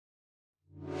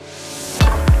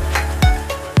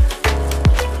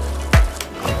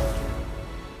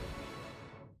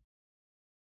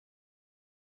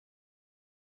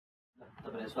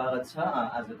सबैलाई स्वागत छ।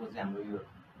 आजको चाहिँ हाम्रो यो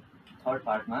थर्ड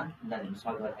पार्टमा जहाँ हामी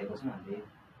सल्भ गरिरहेको छौँ हामीले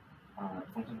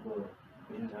फङ्सनको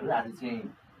क्वेसन्सहरू। आज चाहिँ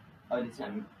अहिले चाहिँ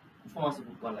हामी फर्मुला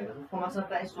बुक गर्न लागेको छौँ। फर्मुला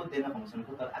प्रायः सोध्दैन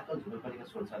फङ्सनको, तर आजकल झुटो तरिका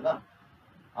सोध्छ ल।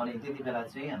 अनि त्यति बेला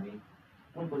चाहिँ हामी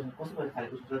कुन क्वेसन कस्तो खाले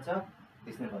क्वेसन सोध्छ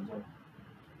त्यसमै भन्छौँ।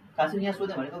 खास यहाँ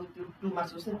सोध्यो भनेको त्यो 2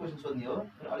 मार्क्स जस्तै क्वेसन सोध्ने हो,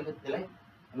 तर अलिकति त्यसलाई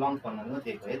लङ फर्ममा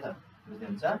दिएको है त, बुझ्दै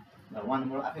हुन्छ। 1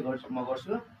 नम्बर आफै गर्छु, म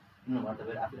गर्छु, नम्बर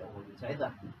तपाईहरु आफैले गर्नुहुन्छ है त।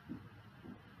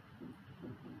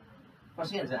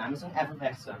 फर्स्ट हेर्छ हामीसँग f of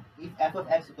x छ। if f of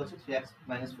x equals to 3x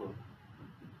minus 4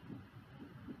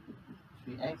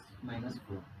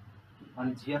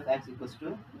 अनि g of x equals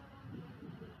to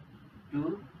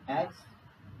 2x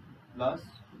plus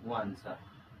 1 छ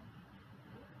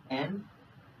and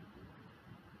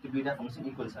त्यो दुईटा फंक्सन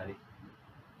इक्वल छ अरे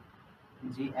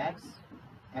gx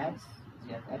x g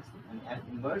of x and f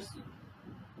inverse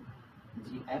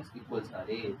gx equal छ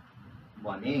अरे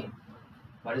भने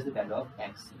what is the value of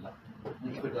x?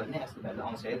 Equate गर्ने x को भ्यालु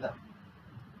आउँछ है त।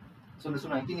 सुन्नु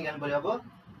के निकाल्नु पर्यो अब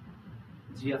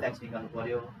g of x निकाल्नु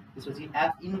पर्यो, त्यसपछि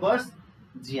f इन्भर्स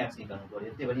gx निकाल्नु पर्यो।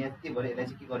 त्यही भएर यहाँ के भएर यसलाई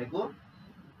चाहिँ के गरेको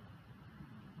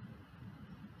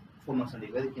फर्मुला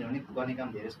लेखेको है, किनभने गर्ने काम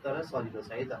धेरै छ तर सजिलो छ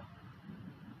है त।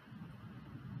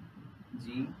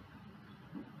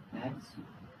 gx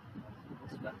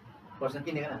पर्सन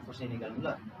के निकाल्नु पर्छ निकाल्नु ल।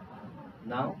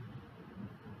 Now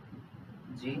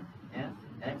g f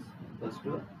x equals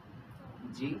to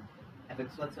g f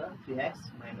x what 3x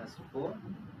minus 4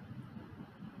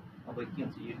 अब के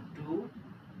हुन्छ यो 2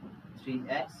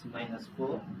 3x minus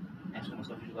 4 x को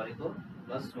सब्स्टिट्युट गरेको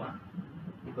plus 1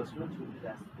 equals to 2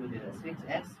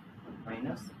 6x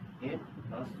minus 8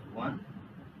 plus 1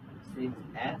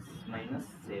 6x minus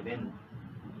 7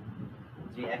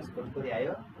 gx कति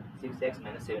आयो 6x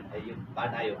minus 7 आयो। यो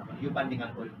पार्ट आयो, यो पार्ट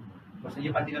निकाल्नु पर्यो। पर्छ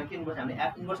यो पार्ट निकाल्नु के गर्नुपर्छ हामीले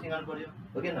f इन्भर्स निकाल्नु पर्यो,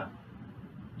 हो के न।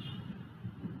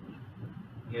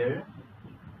 here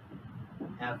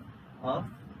f of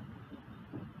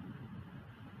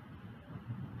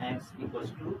x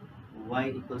equals to y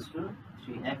equals to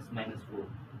 3x minus 4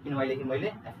 किन y लेखेँ मैले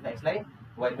f of x लाई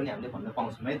y पनि हामीले भन्न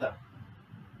पाउँछौँ है त।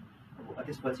 अब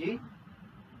त्यसपछि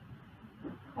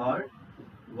or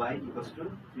y equals to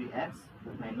 3x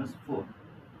minus 4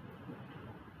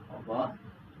 अब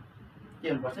के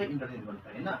गर्नुपर्छ इन्टरचेन्ज गर्नु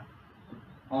पर्यो हैन।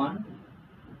 on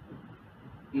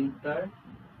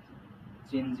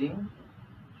interchanging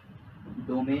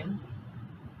domain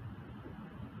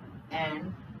and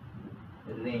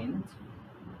range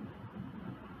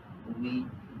we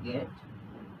get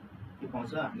के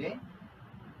पाउँछ हामीले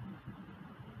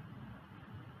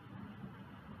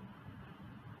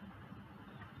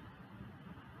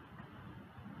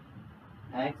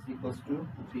x equals to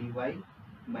 3y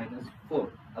minus 4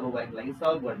 अब y को लागि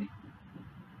सल्भ गर्ने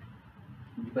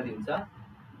कति हुन्छ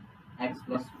x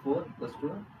plus 4 equals to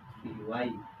 3y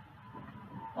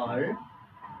or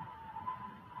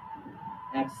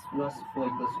x plus 4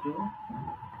 equals to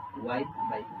y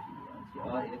by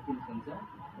 3 or electric हुन्छ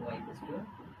y equals to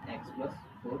x plus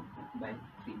 4 by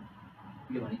 3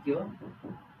 यो भने के हो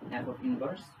f of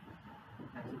inverse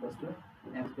x equals to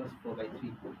x plus 4 by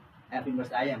 3 f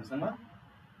inverse आयो हामीसँग।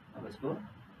 अब यसको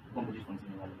complete function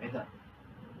निकाल्नु है त।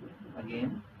 Again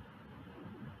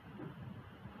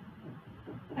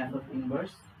f of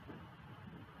inverse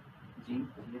g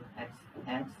x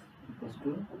equals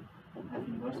to f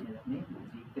inverse यहाँ राख्ने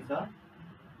g के छ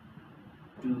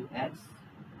 2x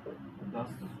plus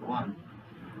 1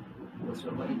 equals to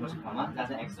inverse ठाउँमा जहाँ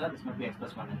चाहिँ x छ त्यसमा 2x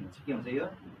plus 1 हुन्छ। के हुन्छ यो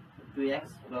 2x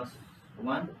plus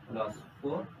 1 plus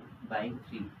 4 by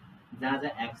 3 जहाँ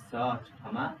चाहिँ x छ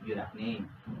ठाउँमा यो राख्ने।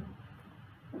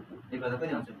 यो गर्दा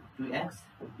कति आउँछ 2x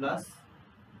plus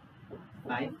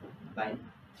 5 by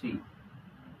 3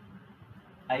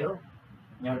 आयो।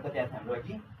 यहाँबाट कति आयो हाम्रो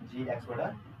अघि gx बाट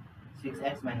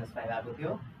 6x minus 5 आएको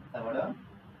थियो, त्यहाँबाट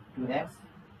 2x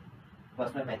plus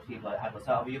 5 by 3 आएको छ।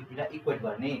 अब यो दुईटा इक्वेट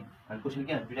गर्ने अनि क्वेसन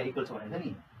के दुईटा इक्वल छ भनेको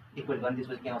नि इक्वेट गर्ने,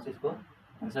 त्यसपछि के आउँछ यसको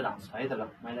आन्सर आउँछ है त। ल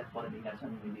मैले पर निकाल्छ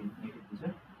अनि मैले नेगेटिभ दिन्छु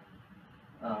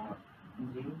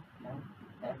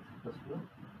gx equals to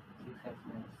 6x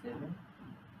minus 7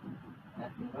 f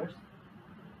inverse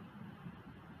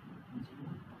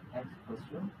gx equals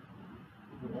to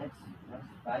 2x plus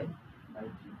 5 by 3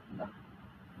 ल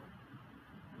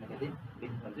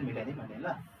मिलाइदिउँ भने ल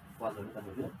पजहरू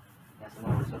तपाईँहरू यहाँसम्म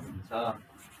आउन सक्नुहुन्छ।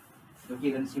 त्यो के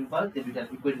गर्ने सिम्पल त्यो दुईटा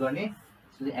इक्वेट गर्ने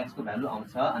त्यसपछि x को भ्यालु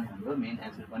आउँछ अनि हाम्रो मेन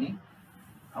एन्सर पनि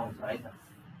आउँछ है त।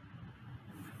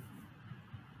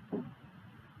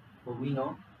 we know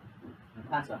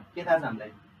थाहा छ के थाहा छ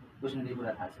हामीलाई क्वेसन दिएको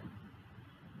कुरा थाहा छ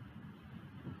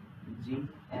g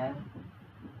f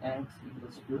x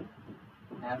equals to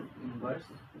f inverse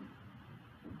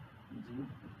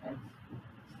gx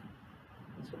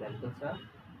यसको भ्यालु कति छ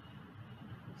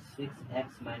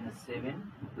 6x minus 7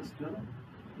 equals to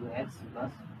 2x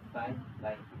plus 5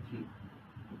 by 3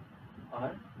 or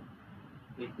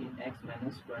 18x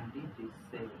minus 23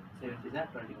 7 is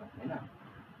 21 है ना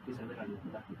 21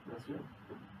 plus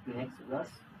 2x plus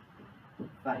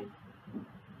 5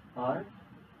 or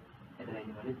यता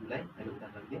राख्ने मैले 2 लाई अहिले उता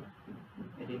राख्दिए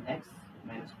 18x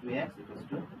minus 2x equals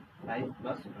to 5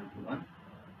 plus 21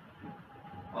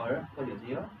 or कति हुन्छ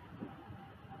यो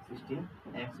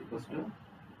 16x equals to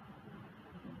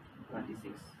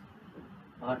 26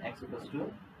 or x equals to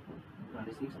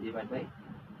 26 divided by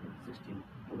 16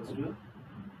 equals to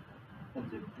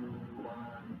 2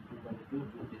 1 2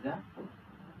 2 is a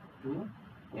 2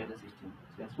 here the 16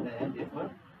 so that's what I have therefore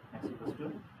x equals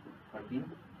to 14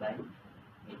 by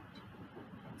 8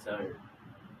 answer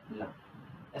ल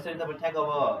यसरी तपाईले ठ्याक अब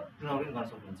 2 number पनि गर्न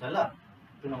सक्नुहुन्छ ल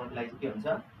 2 नम्बरको लागि के हुन्छ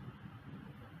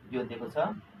यो दिएको छ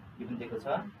यो पनि दिएको छ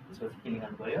त्यसपछि के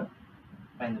निकाल्नु पर्यो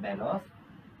find the value of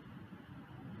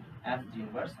f g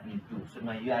inverse अनि 2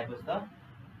 सुरुमा यो आएपछि त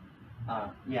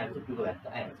यो आएपछि 2 को भ्यालु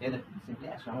त आइहाल्छ है त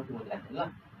सिम्पली x नम्बर 2 मात्र राख्ने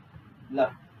ल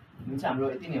हुन्छ हाम्रो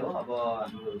यति नै हो अब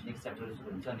हाम्रो नेक्स्ट च्याप्टर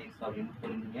सुरु हुन्छ नेक्स्ट सब युनिट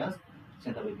पोलिनोमियल्स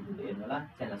चाहिँ तपाईले भिडियो हेर्नु होला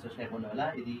च्यानल सब्स्क्राइब गर्नु होला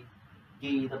यदि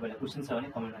केही तपाईलाई क्वेशन छ भने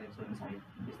कमेन्ट गरेर सोध्नुहोस् हामी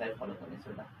त्यसलाई फलो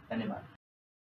गर्नेछौँ ल धन्यवाद